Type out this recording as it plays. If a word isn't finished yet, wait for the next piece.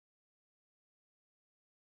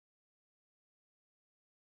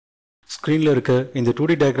ஸ்க்ரீனில் இருக்க இந்த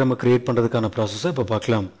 2D டயக்ராமை கிரியேட் பண்ணுறதுக்கான ப்ராசஸை இப்போ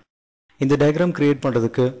பார்க்கலாம். இந்த டயக்ராம் கிரியேட்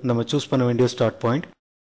பண்ணுறதுக்கு நம்ம சூஸ் பண்ண வேண்டிய ஸ்டார்ட் பாயிண்ட்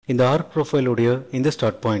இந்த ஆர்க் ப்ரொஃபைலுடைய இந்த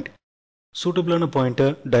ஸ்டார்ட் பாயிண்ட். சூட்டபிளான பாயிண்ட்டை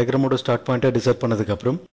டயக்ராமோட ஸ்டார்ட் பாயிண்ட்டை டிசைட்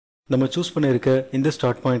பண்ணதுக்கப்புறம் நம்ம சூஸ் பண்ணியிருக்க இந்த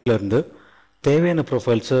ஸ்டார்ட் பாயிண்ட்லேருந்து தேவையான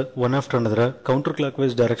ப்ரொஃபைல்ஸை ஒன் ஆஃப்டர் அனதரை கவுண்டர்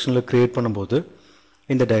கிளாக்வைஸ் டைரக்ஷனில் கிரியேட் பண்ணும்போது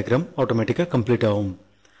இந்த டயக்ராம் ஆட்டோமேட்டிக்காக கம்ப்ளீட் ஆகும்.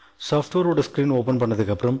 சாஃப்ட்வேரோட ஸ்க்ரீன் ஓப்பன்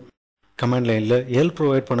பண்ணதுக்கப்புறம் கமாண்ட் லைனில் எல்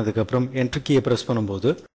ப்ரொவைட் பண்ணதுக்கப்புறம் என்ட்ரி கீயை ப்ரெஸ்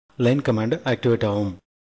பண்ணும்போது லைன் கமாண்ட் ஆக்டிவேட் ஆகும்.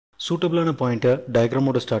 சூட்டபிளான பாயிண்ட்டை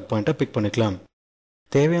டயக்ராமோட ஸ்டார்ட் பாயிண்ட்டை பிக் பண்ணிக்கலாம்.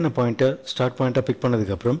 தேவையான பாயிண்ட்டை ஸ்டார்ட் பாயிண்ட்டை பிக்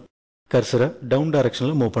பண்ணதுக்கப்புறம் கர்சரை டவுன்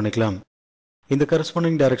டைரக்ஷனில் மூவ் பண்ணிக்கலாம். இந்த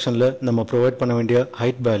கரஸ்பாண்டிங் டைரக்ஷனில் நம்ம ப்ரொவைட் பண்ண வேண்டிய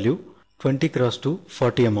height value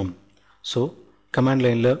 20x40 mm. So command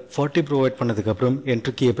லைனில் 40 ப்ரொவைட் பண்ணதுக்கப்புறம்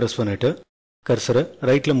என்ட்ரி கீயை ப்ரெஸ் பண்ணிவிட்டு கர்சரை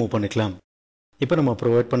ரைட்டில் மூவ் பண்ணிக்கலாம். இப்போ நம்ம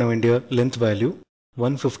ப்ரொவைட் பண்ண வேண்டிய length value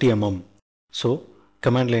 150 mm. So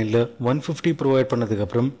command லைனில் 150 ப்ரொவைட்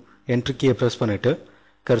பண்ணதுக்கப்புறம் என்ட்ரி கீயை ப்ரெஸ் பண்ணிவிட்டு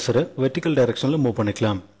கர்சரை வெர்டிக்கல் டைரக்ஷனில் மூவ்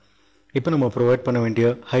பண்ணிக்கலாம். இப்போ நம்ம ப்ரொவைட் பண்ண வேண்டிய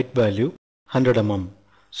height value 100 mm.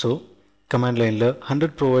 So command லைனில் 100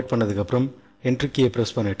 ப்ரொவைட் பண்ணதுக்கப்புறம் என்ட்ரி கீயை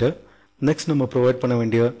ப்ரெஸ் பண்ணிவிட்டு நெக்ஸ்ட் நம்ம ப்ரொவைட் பண்ண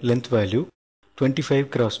வேண்டிய length value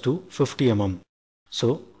 25x50 mm. So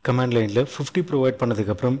command லைனில் 50 ப்ரொவைட்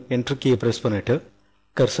பண்ணதுக்கப்புறம் என்ட்ரி கீயை ப்ரெஸ் பண்ணிவிட்டு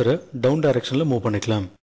கர்சரை டவுன் டைரக்ஷனில் மூவ் பண்ணிக்கலாம்.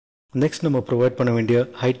 நெக்ஸ்ட் நம்ம ப்ரொவைட் பண்ண வேண்டிய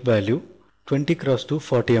height value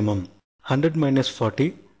 20x40 mm. 100 - 40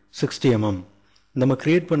 60 mm. நம்ம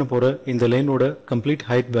கிரியேட் பண்ண போகிற இந்த லைனோட complete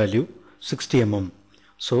height value 60 mm.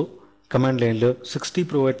 So command லைனில் 60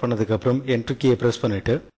 ப்ரொவைட் பண்ணதுக்கப்புறம் என்ட்ரி கீயை ப்ரெஸ்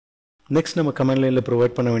பண்ணிவிட்டு நெக்ஸ்ட் நம்ம கமாண்ட் லைனில்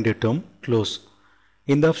ப்ரொவைட் பண்ண வேண்டிய டேர்ம் க்ளோஸ்.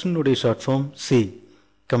 இந்த ஆப்ஷனுடைய ஷார்ட் ஃபார்ம் சி.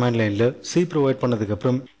 கமாண்ட் லைனில் சி ப்ரொவைட்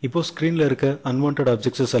பண்ணதுக்கப்புறம் இப்போது ஸ்க்ரீனில் இருக்க அன்வான்ட்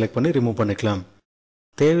ஆப்ஜெக்ட்ஸை செலக்ட் பண்ணி ரிமூவ் பண்ணிக்கலாம்.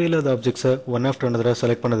 தேவையில்லாத ஆப்ஜெக்ட்ஸை ஒன் ஆஃப்டர் அனதராக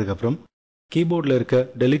செலக்ட் பண்ணதுக்கப்புறம் கீபோர்டில் இருக்க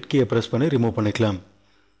டெலிட் கீயை ப்ரெஸ் பண்ணி ரிமூவ் பண்ணிக்கலாம்.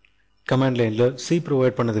 கமாண்ட் லைனில் சி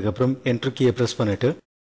ப்ரொவைட் பண்ணதுக்கப்புறம் என்ட்ரி கீயை ப்ரெஸ் பண்ணிவிட்டு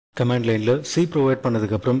கமாண்ட் லைனில் சி ப்ரொவைட்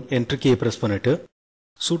பண்ணதுக்கப்புறம் என்ட்ரி கீயை ப்ரெஸ் பண்ணிவிட்டு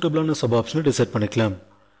சூட்டபிளான சப் ஆப்ஷனை டிசைட் பண்ணிக்கலாம்.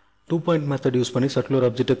 2 பாயிண்ட் மெத்தட் யூஸ் பண்ணி சர்க்குலர்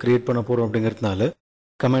ஆப்ஜெக்ட்டை கிரியேட் பண்ண போகிறோம் அப்படிங்கிறதுனால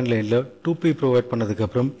கமாண்ட் லைனில் 2p ப்ரொவைட்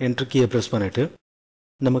பண்ணதுக்கப்புறம் என்ட்ரி கீயை ப்ரெஸ் பண்ணிவிட்டு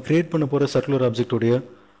நம்ம கிரியேட் பண்ண போகிற சர்க்குலர் ஆப்ஜெக்டுடைய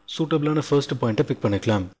சூட்டபிளான ஃபர்ஸ்ட் பாயிண்ட்டை பிக்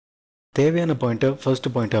பண்ணிக்கலாம். தேவையான பாயிண்ட்டை ஃபர்ஸ்ட்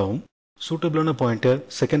பாயிண்ட்டாகவும் சூட்டபிளான பாயிண்ட்டை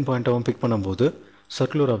செகண்ட் பாயிண்ட்டாகவும் பிக் பண்ணும்போது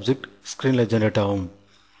சர்க்குலர் ஆப்ஜெக்ட் ஸ்க்ரீனில் ஜென்ரேட் ஆகும்.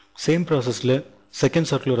 சேம் ப்ராசஸில் செகண்ட்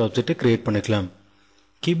சர்க்குலர் ஆப்ஜெக்ட்டை கிரியேட் பண்ணிக்கலாம்.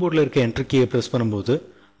 கீபோர்டில் இருக்க என்ட்ரி கீயை ப்ரெஸ் பண்ணும்போது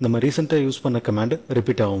நம்ம ரீசெண்டாக யூஸ் பண்ண கமாண்ட்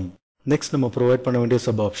ரிப்பீட் ஆகும். நெக்ஸ்ட் நம்ம ப்ரொவைட் பண்ண வேண்டிய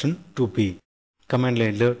சப் ஆப்ஷன் 2p. கமாண்ட்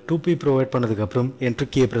லைனில் 2p ப்ரொவைட் பண்ணதுக்கப்புறம் என்ட்ரி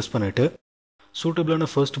கீயை ப்ரெஸ் பண்ணிவிட்டு சூட்டபிளான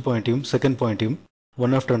first பாயிண்ட்டையும் second பாயிண்ட்டையும்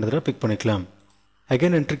one after அனதராக big பண்ணிக்கலாம்.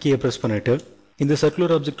 அகைன் என்ட்ரி கீயை ப்ரெஸ் பண்ணிவிட்டு இந்த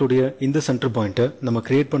சர்க்குலர் ஆப்ஜெக்டுடைய இந்த சென்டர் பாயிண்ட்டை நம்ம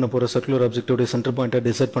கிரியேட் பண்ண போகிற சர்க்குலர் ஆப்ஜெக்டுடைய சென்டர் பாயிண்ட்டை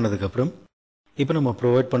டிசைட் பண்ணதுக்கப்புறம் இப்போ நம்ம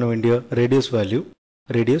ப்ரொவைட் பண்ண வேண்டிய radius value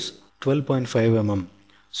radius 12.5 mm.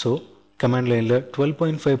 So command லைனில்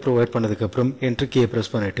 12.5 ப்ரொவைட் பண்ணதுக்கப்புறம் என்ட்ரி கீயை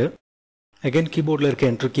ப்ரெஸ் பண்ணிவிட்டு அகைன் கீபோர்டில் இருக்க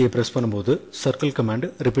என்ட்ரி கீயை ப்ரெஸ் பண்ணும்போது சர்க்கிள் கமாண்ட்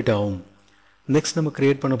ரிப்பீட் ஆகும். நெக்ஸ்ட் நம்ம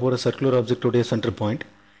கிரியேட் பண்ண போகிற சர்க்குலர் ஆப்ஜெக்டுடைய சென்டர் பாயிண்ட்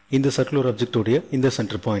இந்த சர்க்குலர் ஆப்ஜெக்டுடைய இந்த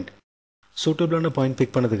சென்டர் பாயிண்ட். சூட்டபிளான பாயிண்ட்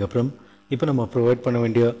பிக் பண்ணதுக்கப்புறம் இப்போ நம்ம ப்ரொவைட் பண்ண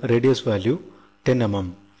வேண்டிய radius value 10 mm.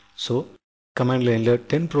 So command லைனில்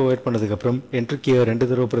 10 ப்ரொவைட் பண்ணதுக்கப்புறம் என்ட்ரி கீயை 2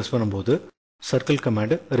 தடவை ப்ரெஸ் பண்ணும்போது சர்க்கிள்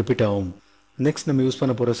கமாண்ட் ரிப்பீட் ஆகும். நெக்ஸ்ட் நம்ம யூஸ்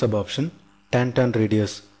பண்ண போகிற சப் ஆப்ஷன் tan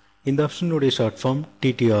ரேடியஸ். இந்த ஆப்ஷனுடைய ஷார்ட் ஃபார்ம்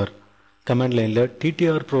TTR. கமாண்ட் லைனில்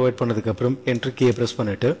TTR ப்ரொவைட் பண்ணதுக்கப்புறம் என்ட்ரி கீயை ப்ரெஸ்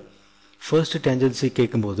பண்ணிவிட்டு ஃபர்ஸ்ட் டேஞ்சன்சி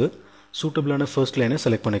கேட்கும்போது சூட்டபிளான ஃபர்ஸ்ட் லைனை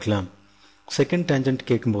செலக்ட் பண்ணிக்கலாம். செகண்ட் டேஞ்சன்ட்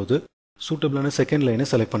கேட்கும்போது சூட்டபிளான செகண்ட் லைனை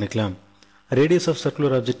செலக்ட் பண்ணிக்கலாம். ரேடியஸ் ஆஃப்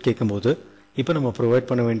சர்க்குலர் ஆப்ஜெக்ட் கேட்கும்போது இப்போ நம்ம ப்ரொவைட்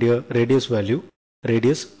பண்ண வேண்டிய radius value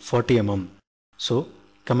radius 40 mm. So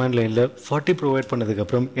command லைனில் 40 ப்ரொவைட்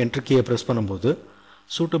பண்ணதுக்கப்புறம் என்ட்ரி கீயை ப்ரெஸ் பண்ணும்போது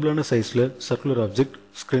சூட்டபிளான சைஸில் சர்க்குலர் ஆப்ஜெக்ட்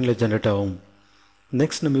ஸ்க்ரீனில் ஜென்ரேட் ஆகும்.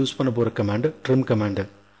 நெக்ஸ்ட் நம்ம யூஸ் பண்ண போகிற கமாண்ட் ட்ரிம் கமாண்டு.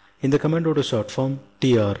 இந்த கமாண்டோட ஷார்ட் ஃபார்ம்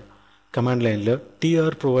TR. கமாண்ட் லைனில்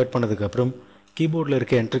TR ப்ரொவைட் பண்ணதுக்கப்புறம் கீபோர்டில்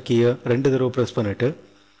இருக்க என்ட்ரி கீயை 2 தடவை ப்ரெஸ் பண்ணிவிட்டு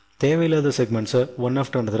தேவையில்லாத செக்மெண்ட்ஸை ஒன்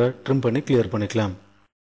ஆஃப்டர் அனதராக ட்ரிம் பண்ணி கிளியர் பண்ணிக்கலாம்.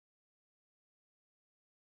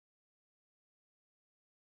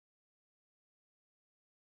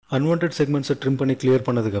 அன்வான்ட் செக்மெண்ட்ஸை ட்ரிம் பண்ணி கிளியர்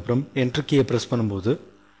பண்ணதுக்கப்புறம் என்ட்ரி கீயை ப்ரெஸ் பண்ணும்போது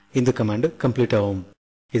இந்த கமாண்ட் கம்ப்ளீட் ஆகும்.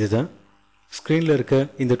 இதுதான் ஸ்க்ரீனில் இருக்க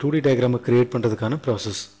இந்த 2D டயக்ராமை கிரியேட் பண்ணுறதுக்கான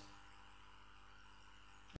ப்ராசஸ்.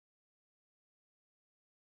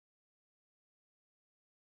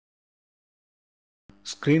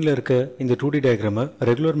 ஸ்க்ரீனில் இருக்க இந்த 2D டயக்ராமை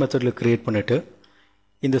ரெகுலர் மெத்தடில் கிரியேட் பண்ணிவிட்டு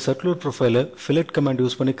இந்த சர்க்குலர் ப்ரொஃபைலை ஃபில்லட் கமாண்ட்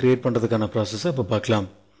யூஸ் பண்ணி கிரியேட் பண்ணுறதுக்கான ப்ராசஸை இப்போ பார்க்கலாம்.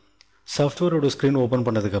 சாஃப்ட்வேரோட ஸ்க்ரீன் ஓப்பன்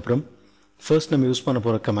பண்ணதுக்கப்புறம் ஃபர்ஸ்ட் நம்ம யூஸ் பண்ண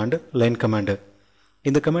போகிற கமாண்ட் லைன் கமாண்டு.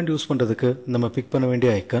 இந்த கமாண்ட் யூஸ் பண்ணுறதுக்கு நம்ம பிக் பண்ண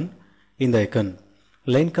வேண்டிய ஐக்கன் இந்த ஐக்கன்.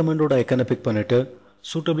 லைன் கமாண்டோட ஐக்கனை பிக் பண்ணிவிட்டு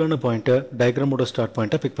சூட்டபிளான பாயிண்ட்டை டயக்ராமோட ஸ்டார்ட்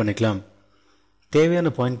பாயிண்ட்டை பிக் பண்ணிக்கலாம். தேவையான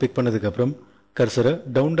பாயிண்ட் பிக் பண்ணதுக்கப்புறம் கர்சரை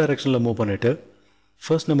டவுன் டைரக்ஷனில் மூவ் பண்ணிவிட்டு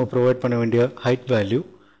ஃபர்ஸ்ட் நம்ம ப்ரொவைட் பண்ண வேண்டிய height value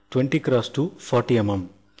 20 x 40 mm.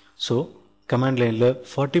 So command லைனில்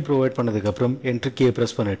 40 ப்ரொவைட் பண்ணதுக்கப்புறம் என்ட்ரி கீயை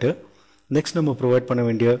ப்ரெஸ் பண்ணிவிட்டு நெக்ஸ்ட் நம்ம ப்ரொவைட் பண்ண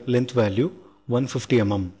வேண்டிய length value 150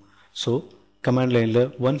 mm. So command லைனில்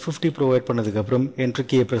 150 ப்ரொவைட் பண்ணதுக்கப்புறம் என்ட்ரி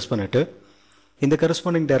கீயை ப்ரெஸ் பண்ணிவிட்டு இந்த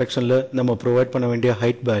கரஸ்பாண்டிங் டைரக்ஷனில் நம்ம ப்ரொவைட் பண்ண வேண்டிய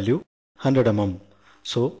height value 100 mm.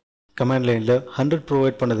 So command லைனில் 100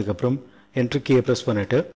 ப்ரொவைட் பண்ணதுக்கப்புறம் என்ட்ரி கீயை ப்ரெஸ்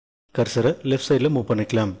பண்ணிவிட்டு கர்சரை லெஃப்ட் சைடில் மூவ்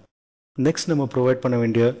பண்ணிக்கலாம். நெக்ஸ்ட் நம்ம ப்ரொவைட் பண்ண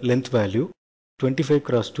வேண்டிய length value 25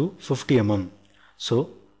 x 50 mm. So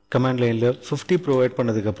command லைனில் 50 ப்ரொவைட்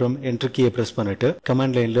பண்ணதுக்கப்புறம் என்ட்ரி கீயை ப்ரெஸ் பண்ணிவிட்டு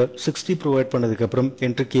கமாண்ட் லைனில் 60 ப்ரொவைட் பண்ணதுக்கப்புறம்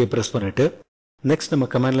என்ட்ரி கீயை ப்ரெஸ் பண்ணிவிட்டு நெக்ஸ்ட் நம்ம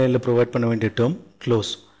கமாண்ட் லைனில் ப்ரொவைட் பண்ண வேண்டிய டேர்ம்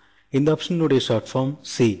க்ளோஸ். இந்த ஆப்ஷனுடைய ஷார்ட் ஃபார்ம்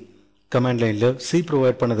சி. கமாண்ட் லைனில் சி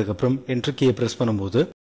ப்ரொவைட் பண்ணதுக்கப்புறம் என்ட்ரி கீயை ப்ரெஸ் பண்ணும்போது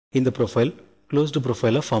இந்த ப்ரொஃபைல் க்ளோஸ்டு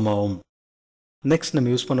ப்ரொஃபைலாக ஃபார்ம் ஆகும். நெக்ஸ்ட்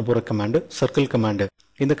நம்ம யூஸ் பண்ண போகிற கமாண்டு சர்க்கிள் கமாண்டு.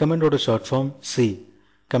 இந்த கமாண்டோட ஷார்ட் ஃபார்ம் சி.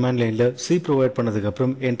 கமாண்ட் லைனில் சி ப்ரொவைட்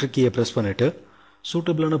பண்ணதுக்கப்புறம் என்ட்ரி கீயை ப்ரெஸ் பண்ணிவிட்டு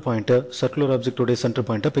சூட்டபிளான பாயிண்ட்டை சர்க்குலர் ஆப்ஜெக்டோடைய சென்டர்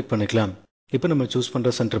பாயிண்ட்டை பிக் பண்ணிக்கலாம். இப்போ நம்ம சூஸ் பண்ணுற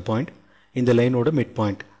சென்டர் பாயிண்ட் இந்த லைனோட மிட்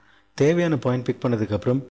பாயிண்ட். தேவையான பாயிண்ட் பிக்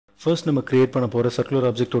பண்ணதுக்கப்புறம் ஃபர்ஸ்ட் நம்ம கிரியேட் பண்ண போகிற circular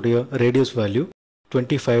ஆப்ஜெக்டோடைய radius value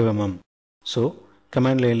 25 mm. So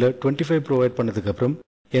command லைனில் 25 ப்ரொவைட் பண்ணதுக்கப்புறம்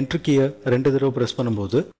என்ட்ரி கீயை 2 தடவை ப்ரெஸ்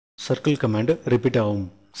பண்ணும்போது சர்க்கிள் கமாண்டு ரிப்பீட் ஆகும்.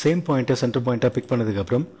 சேம் பாயிண்ட்டை சென்டர் பாயிண்ட்டாக பிக்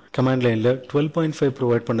பண்ணதுக்கப்புறம் கமாண்ட் லைனில் 12.5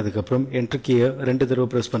 ப்ரொவைட் பண்ணதுக்கப்புறம் என்ட்ரி கீயை 2 தடவை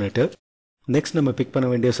ப்ரெஸ் பண்ணிவிட்டு நெக்ஸ்ட் நம்ம பிக் பண்ண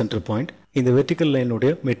வேண்டிய சென்டர் பாயிண்ட் இந்த வெர்டிக்கல்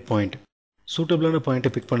லைனுடைய மிட் பாயிண்ட். சூட்டபிளான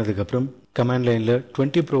பாயிண்ட்டை பிக் பண்ணதுக்கப்புறம் கமாண்ட் லைனில்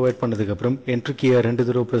 20 ப்ரொவைட் பண்ணதுக்கப்புறம் என்ட்ரி கீயை 2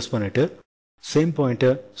 தடவை ப்ரெஸ் பண்ணிவிட்டு சேம்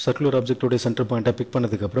பாயிண்ட்டை சர்க்குலர் ஆப்ஜெக்டோடைய சென்டர் பாயிண்ட்டாக பிக்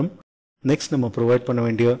பண்ணதுக்கப்புறம் நெக்ஸ்ட் நம்ம ப்ரொவைட் பண்ண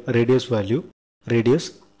வேண்டிய radius value radius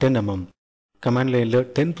 10 mm. Command லைனில்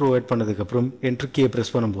 10 ப்ரொவைட் பண்ணதுக்கப்புறம் என்ட்ரி கீயை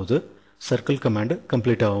ப்ரெஸ் பண்ணும்போது சர்க்கிள் கமாண்டு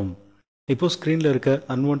கம்ப்ளீட் ஆகும். இப்போ ஸ்க்ரீனில் இருக்க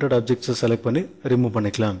அன்வான்ட் ஆப்ஜெக்ட்ஸை செலக்ட் பண்ணி ரிமூவ்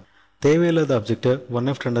பண்ணிக்கலாம். தேவையில்லாத ஆப்ஜெக்டை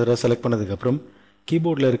 1 after another செலக்ட் பண்ணதுக்கப்புறம்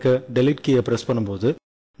கீபோர்டில் இருக்க டெலிட் கீயை ப்ரெஸ் பண்ணும்போது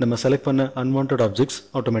நம்ம செலக்ட் பண்ண அன்வான்ட் ஆப்ஜெக்ட்ஸ்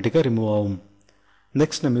ஆட்டோமேட்டிக்காக ரிமூவ் ஆகும்.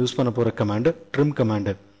 நெக்ஸ்ட் நம்ம யூஸ் பண்ண போகிற கமாண்டு ட்ரிம்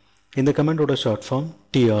கமாண்டு. இந்த கமாண்டோட ஷார்ட் ஃபார்ம்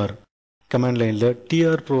டிஆர். கமாண்ட் லைனில்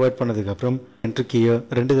டிஆர் ப்ரொவைட் பண்ணதுக்கப்புறம் என்ட்ரி கீயை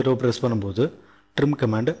 2 தடவை ப்ரெஸ் பண்ணும்போது ட்ரிம்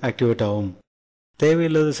கமாண்டு ஆக்டிவேட் ஆகும்.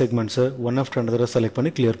 தேவையில்லாத செக்மெண்ட்ஸை 1 after another செலக்ட் பண்ணி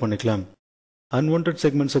கிளியர் பண்ணிக்கலாம். அன்வான்ட்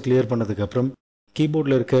செக்மெண்ட்ஸை கிளியர் பண்ணதுக்கப்புறம்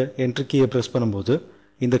கீபோர்டில் இருக்க என்ட்ரி கீயை ப்ரெஸ் பண்ணும்போது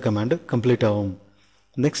இந்த கமாண்டு கம்ப்ளீட் ஆகும்.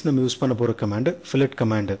 நெக்ஸ்ட் நம்ம யூஸ் பண்ண போகிற கமாண்டு ஃபில்லட்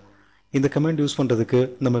கமாண்டு. இந்த கமாண்ட் யூஸ் பண்ணுறதுக்கு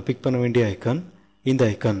நம்ம பிக் பண்ண வேண்டிய ஐக்கான் இந்த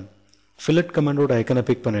ஐக்கான். ஃபில்லட் கமாண்டோட ஐக்கானை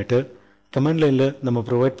பிக் பண்ணிவிட்டு கமாண்ட் லைனில் நம்ம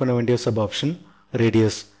ப்ரொவைட் பண்ண வேண்டிய சப் ஆப்ஷன்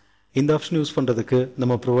ரேடியஸ். இந்த ஆப்ஷன் யூஸ் பண்ணுறதுக்கு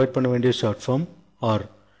நம்ம ப்ரொவைட் பண்ண வேண்டிய ஷார்ட் ஃபார்ம் ஆர்.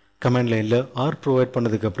 கமாண்ட் லைனில் ஆர் ப்ரொவைட்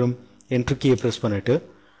பண்ணதுக்கப்புறம் என்ட்ரி கீயை ப்ரெஸ் பண்ணிவிட்டு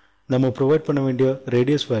நம்ம ப்ரொவைட் பண்ண வேண்டிய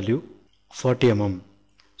radius value 40 mm.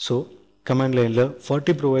 So command லைனில்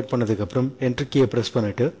 40 ப்ரொவைட் பண்ணதுக்கப்புறம் என்ட்ரி கீயை ப்ரெஸ்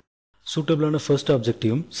பண்ணிவிட்டு சூட்டபிளான first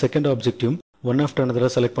ஆப்ஜெக்டையும் second ஆப்ஜெக்டையும் 1 after another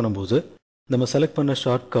select பண்ணும்போது நம்ம செலக்ட் பண்ண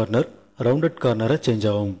ஷார்ட் கார்னர் ரவுண்டட் கார்னராக சேஞ்ச்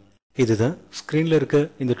ஆகும். இதுதான் ஸ்க்ரீனில் இருக்க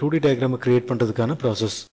இந்த 2D டயக்ராமை கிரியேட் பண்ணுறதுக்கான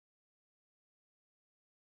ப்ராசஸ்.